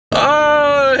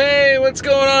What's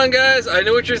going on, guys? I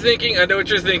know what you're thinking. I know what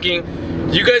you're thinking.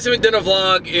 You guys haven't done a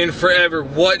vlog in forever.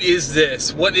 What is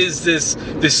this? What is this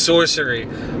sorcery?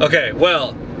 Okay,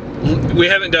 well, we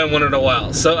haven't done one in a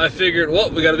while. So I figured, well,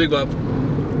 we got a big bump.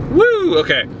 Woo!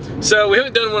 Okay, so we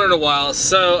haven't done one in a while,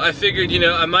 so I figured, you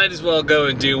know, I might as well go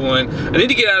and do one. I need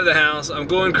to get out of the house. I'm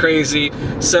going crazy.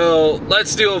 So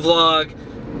let's do a vlog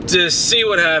to see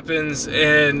what happens,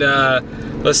 and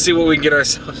let's see what we can get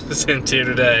ourselves into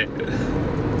today.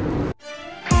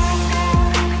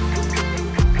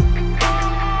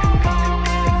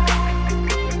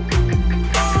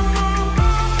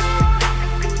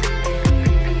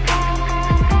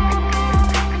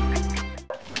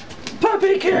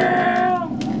 Puppy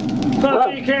kill!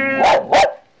 Puppy kill!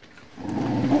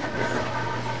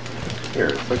 Here,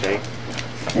 it's okay.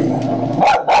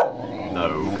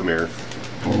 No, come here.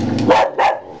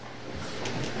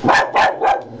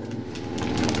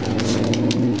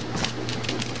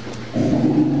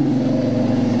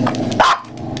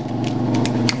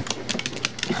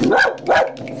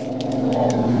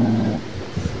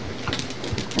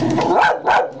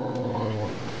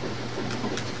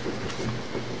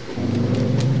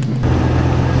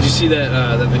 See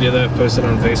that video that I posted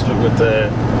on Facebook with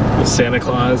Santa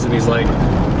Claus, and he's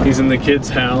in the kid's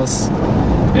house,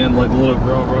 and like the little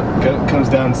girl comes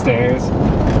downstairs,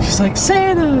 she's like,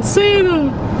 Santa,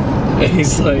 Santa, and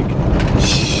he's like,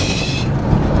 shh.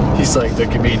 He's like, there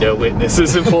can be no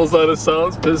witnesses, and pulls out a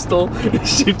silenced pistol and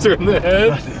shoots her in the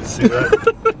head. I didn't see that.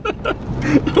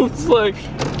 I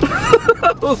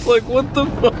was like, what the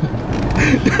fuck?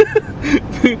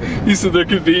 He said there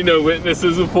could be no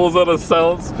witnesses, and pulls out a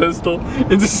silenced pistol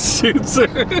and just shoots her,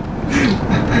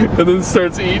 and then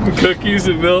starts eating cookies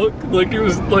and milk like it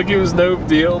was no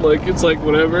deal, like it's like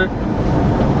whatever.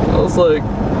 I was like,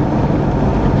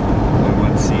 I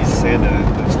went to see Santa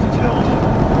goes to town.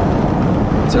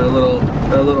 it's our little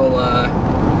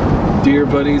deer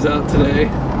buddies out today.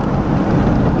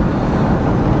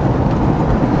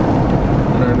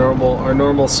 In our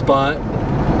normal spot.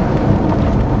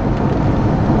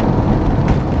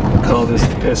 Call this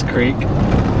the Piss Creek.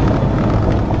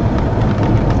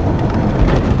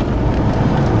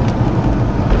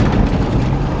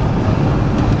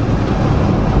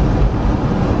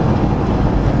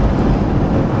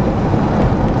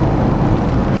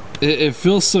 It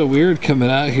feels so weird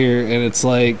coming out here, and it's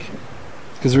like,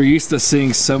 because we're used to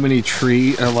seeing so many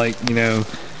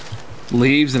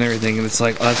leaves and everything, and it's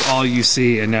like that's all you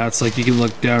see, and now it's like you can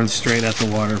look down straight at the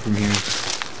water from here.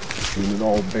 Shooting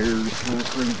all bears,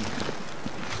 crazy.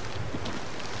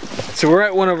 So we're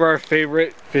at one of our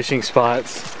favorite fishing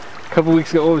spots. A couple weeks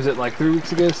ago, what was it, like 3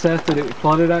 weeks ago, Seth, that it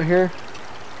flooded out here?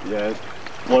 Yeah, it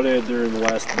flooded during the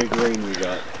last big rain we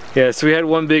got. Yeah, so we had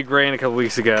one big rain a couple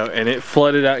weeks ago, and it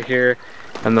flooded out here,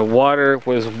 and the water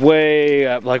was way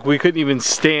up. Like, we couldn't even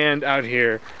stand out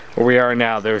here where we are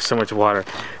now. There was so much water.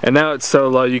 And now it's so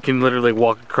low, you can literally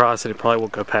walk across, and it probably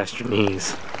won't go past your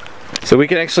knees. So we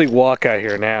can actually walk out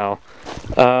here now.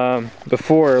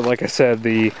 Before, like I said,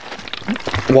 the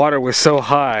water was so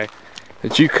high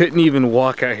that you couldn't even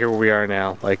walk out here where we are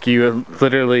now. Like, you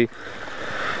literally,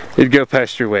 it'd go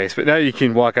past your waist. But now you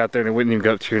can walk out there and it wouldn't even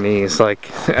go up to your knees, like,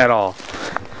 at all.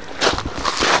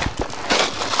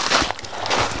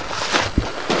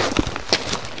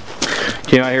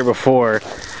 Came out here before,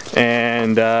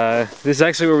 and this is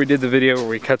actually where we did the video where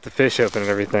we cut the fish open and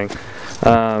everything.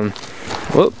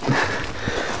 Whoop.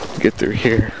 Get through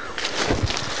here.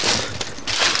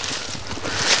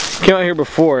 Came out here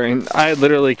before, and I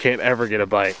literally can't ever get a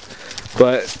bite.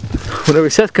 But whenever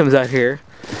Seth comes out here,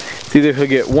 it's either he'll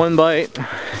get one bite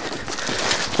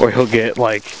or he'll get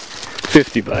like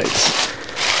 50 bites.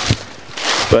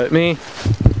 But me,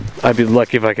 I'd be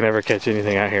lucky if I can ever catch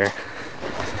anything out here.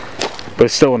 But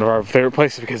it's still one of our favorite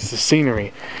places because the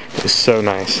scenery is so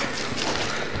nice.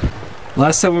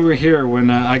 Last time we were here,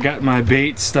 when I got my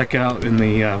bait stuck out in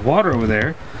the water over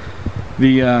there,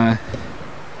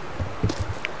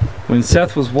 when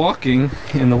Seth was walking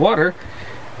in the water,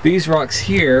 these rocks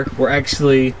here were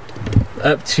actually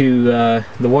up to,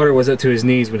 the water was up to his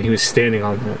knees when he was standing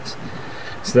on those.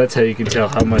 So that's how you can tell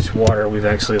how much water we've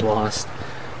actually lost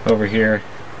over here.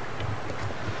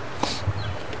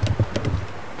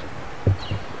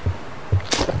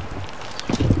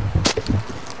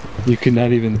 You could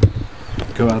not even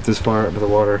go out this far into the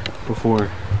water before.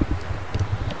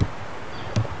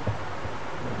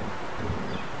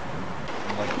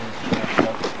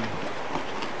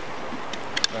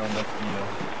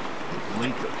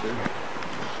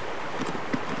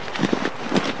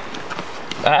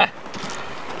 Ah!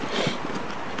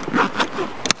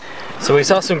 So we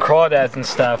saw some crawdads and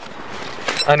stuff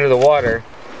under the water,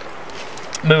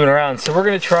 moving around. So we're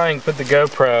gonna try and put the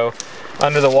GoPro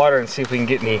under the water and see if we can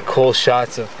get any cool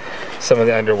shots of some of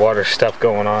the underwater stuff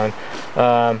going on.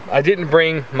 I didn't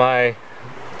bring my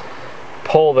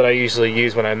pole that I usually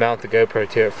use when I mount the GoPro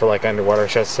to it for like underwater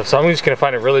shots and stuff. So I'm just gonna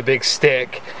find a really big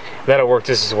stick that'll work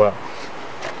just as well.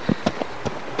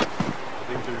 I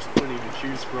think there's plenty to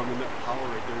choose from in that pile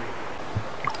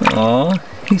right there. Aw,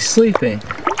 he's sleeping.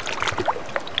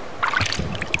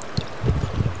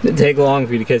 Didn't take long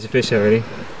for you to catch a fish already.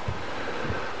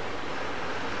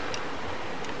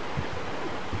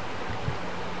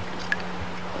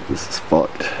 This is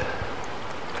fucked.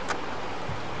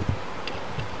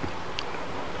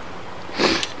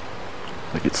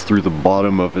 Like it's through the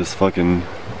bottom of his fucking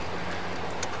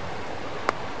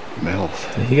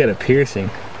mouth. He got a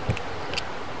piercing.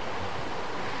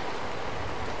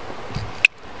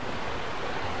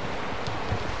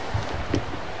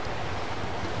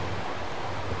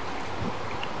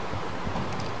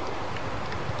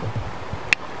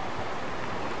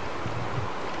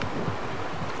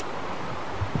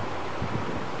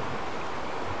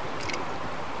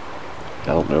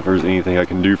 I don't know if there's anything I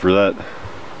can do for that.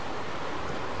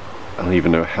 I don't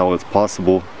even know how it's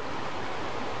possible.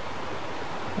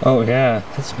 Oh yeah,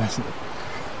 that's messing.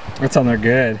 That's on there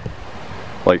good.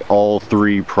 Like all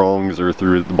 3 prongs are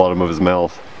through the bottom of his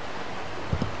mouth.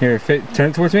 Here, turn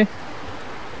it towards me.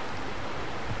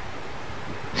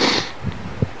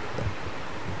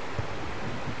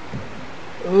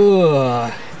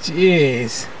 Ugh,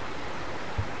 jeez.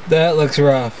 That looks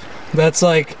rough. That's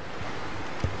like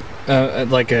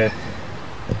a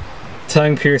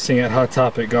tongue piercing at Hot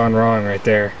Topic gone wrong right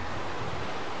there.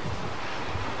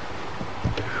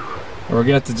 Are we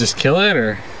gonna have to just kill it,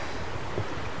 or?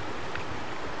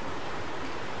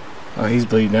 Oh, he's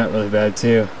bleeding out really bad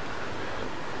too.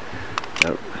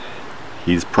 Yep.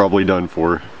 He's probably done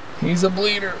for. He's a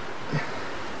bleeder.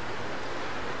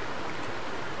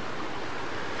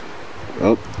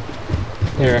 Oh.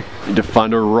 Here. Need to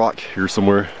find a rock here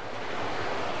somewhere.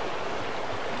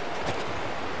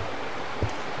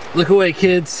 Look away,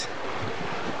 kids.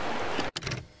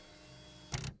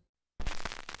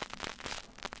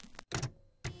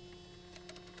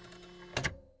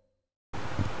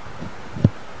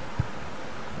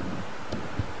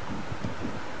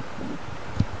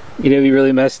 You know, we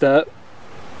really messed up.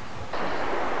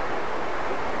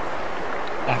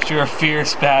 After a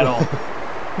fierce battle.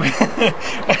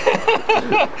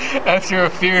 After a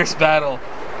fierce battle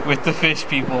with the fish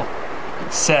people,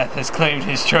 Seth has claimed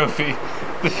his trophy.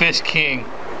 The Fish King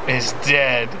is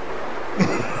dead.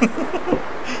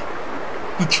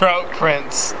 The Trout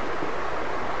Prince.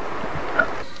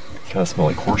 Kind of smell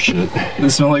like horse shit. Does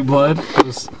it smell like blood?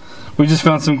 We just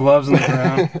found some gloves on the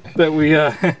ground that we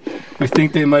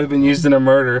think they might have been used in a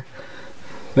murder.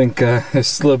 I think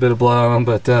there's a little bit of blood on them,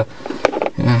 but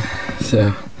yeah,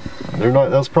 so. They're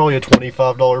not, that was probably a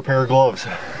 $25 pair of gloves.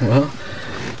 Well,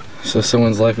 so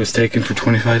someone's life was taken for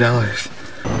 $25.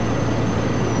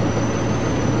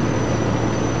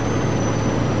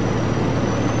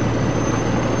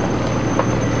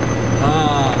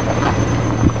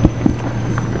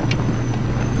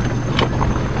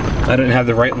 I didn't have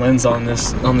the right lens on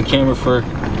the camera for.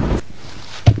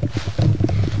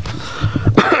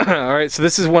 All right, so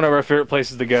this is one of our favorite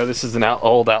places to go. This is an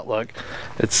old Outlook.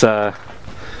 It's as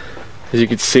you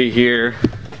can see here.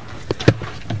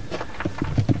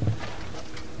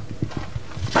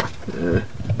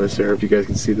 Not sure if you guys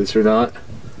can see this or not.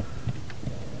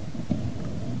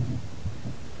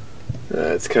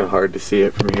 It's kind of hard to see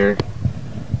it from here.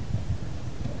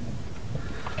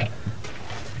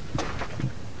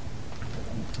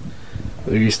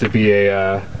 There used to be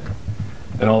an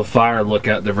old fire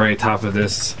lookout at the very top of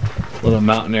this little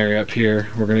mountain area up here.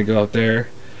 We're gonna go up there.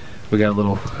 We got a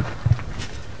little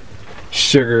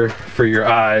sugar for your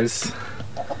eyes.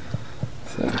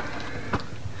 So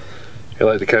I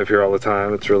like to come up here all the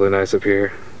time. It's really nice up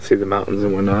here. See the mountains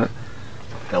and whatnot.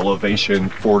 Elevation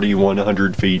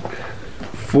 4,100 feet.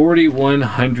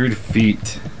 4,100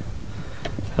 feet.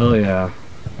 Hell yeah.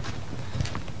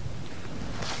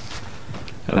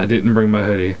 And I didn't bring my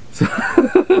hoodie, so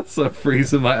I'm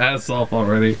freezing my ass off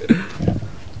already.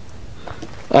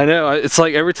 I know, it's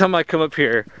like every time I come up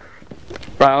here,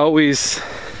 I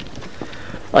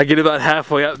get about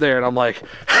halfway up there and I'm like,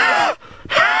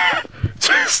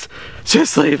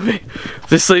 just leave me.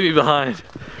 Just leave me behind.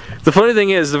 The funny thing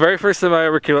is, the very first time I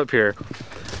ever came up here,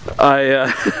 I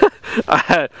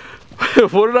had,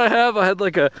 what did I have? I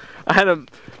had a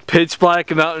pitch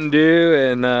black Mountain Dew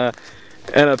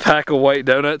and a pack of white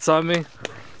donuts on me.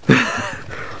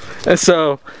 And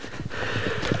so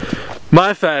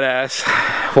my fat ass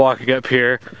walking up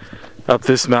here up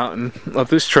this mountain, up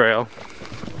this trail.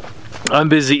 I'm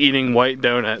busy eating white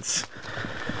donuts.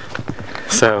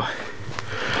 So,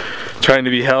 trying to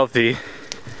be healthy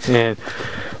and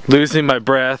losing my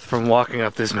breath from walking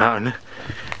up this mountain.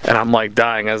 And I'm like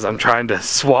dying as I'm trying to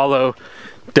swallow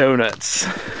donuts.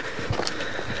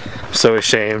 I'm so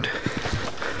ashamed.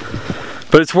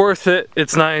 But it's worth it,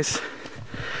 it's nice.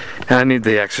 And I need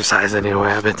the exercise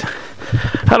anyway, but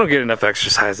I don't get enough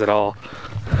exercise at all.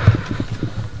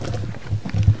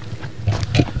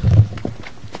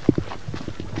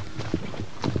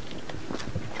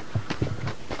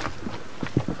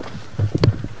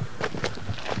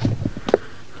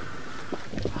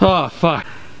 Oh, fuck.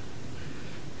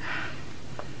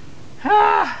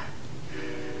 Ah.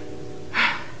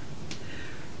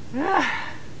 Ah.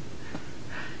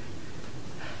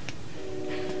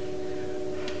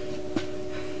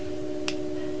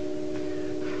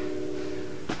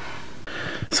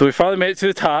 So we finally made it to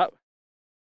the top.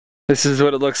 This is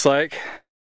what it looks like.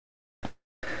 I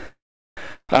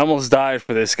almost died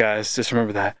for this, guys. Just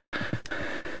remember that.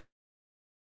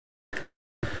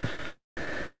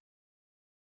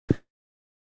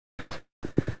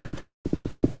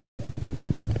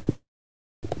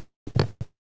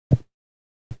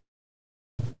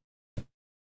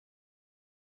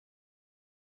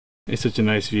 It's such a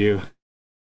nice view.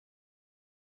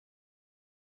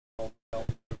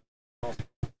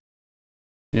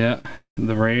 Yeah,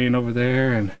 the rain over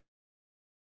there and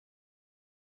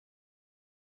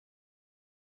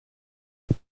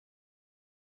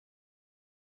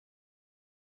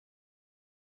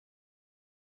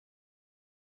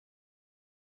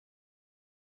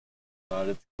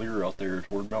it's clear out there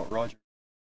toward Mount Roger.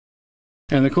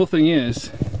 And the cool thing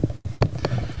is,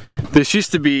 this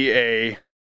used to be a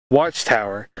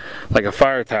watchtower, like a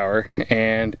fire tower,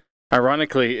 and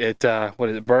ironically it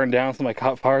burned down, somebody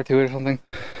caught fire to it or something,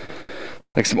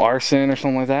 like some arson or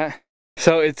something like that.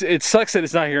 So it sucks that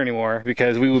it's not here anymore,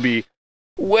 because we will be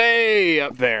way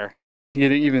up there,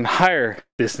 get even higher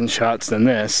distance shots than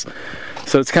this.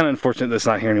 So it's kind of unfortunate that it's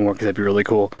not here anymore, because that'd be really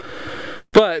cool.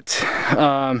 But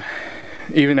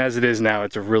even as it is now,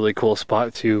 it's a really cool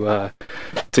spot to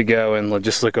go and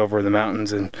just look over the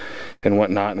mountains and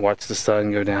whatnot, and watch the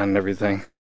sun go down and everything.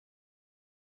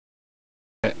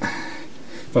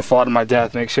 If I fall to my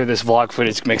death, make sure this vlog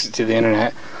footage makes it to the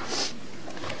internet.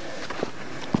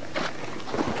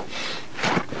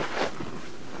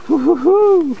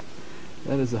 Woo-hoo-hoo!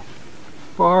 That is a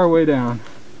far way down.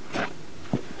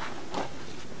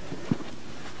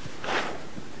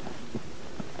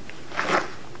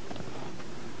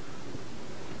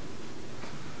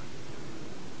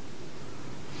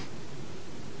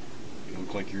 You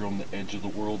look like you're on the edge of the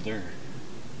world there.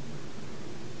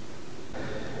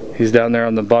 He's down there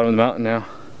on the bottom of the mountain now.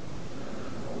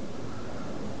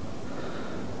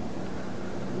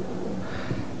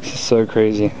 This is so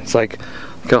crazy. It's like,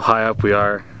 look how high up we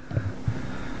are.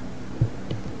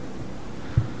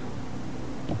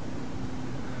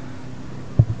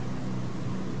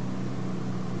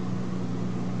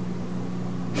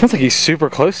 Sounds like he's super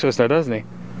close to us now, doesn't he?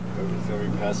 He's gonna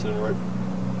be passing right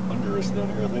under us down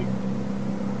here, I think.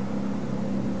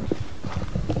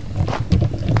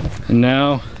 And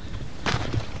now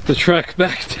the trek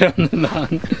back down the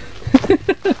mountain.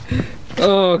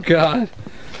 Oh god,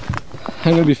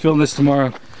 I'm gonna be filming this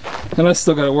tomorrow, and I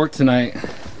still gotta work tonight.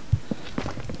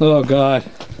 Oh god,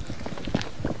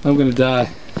 I'm gonna die.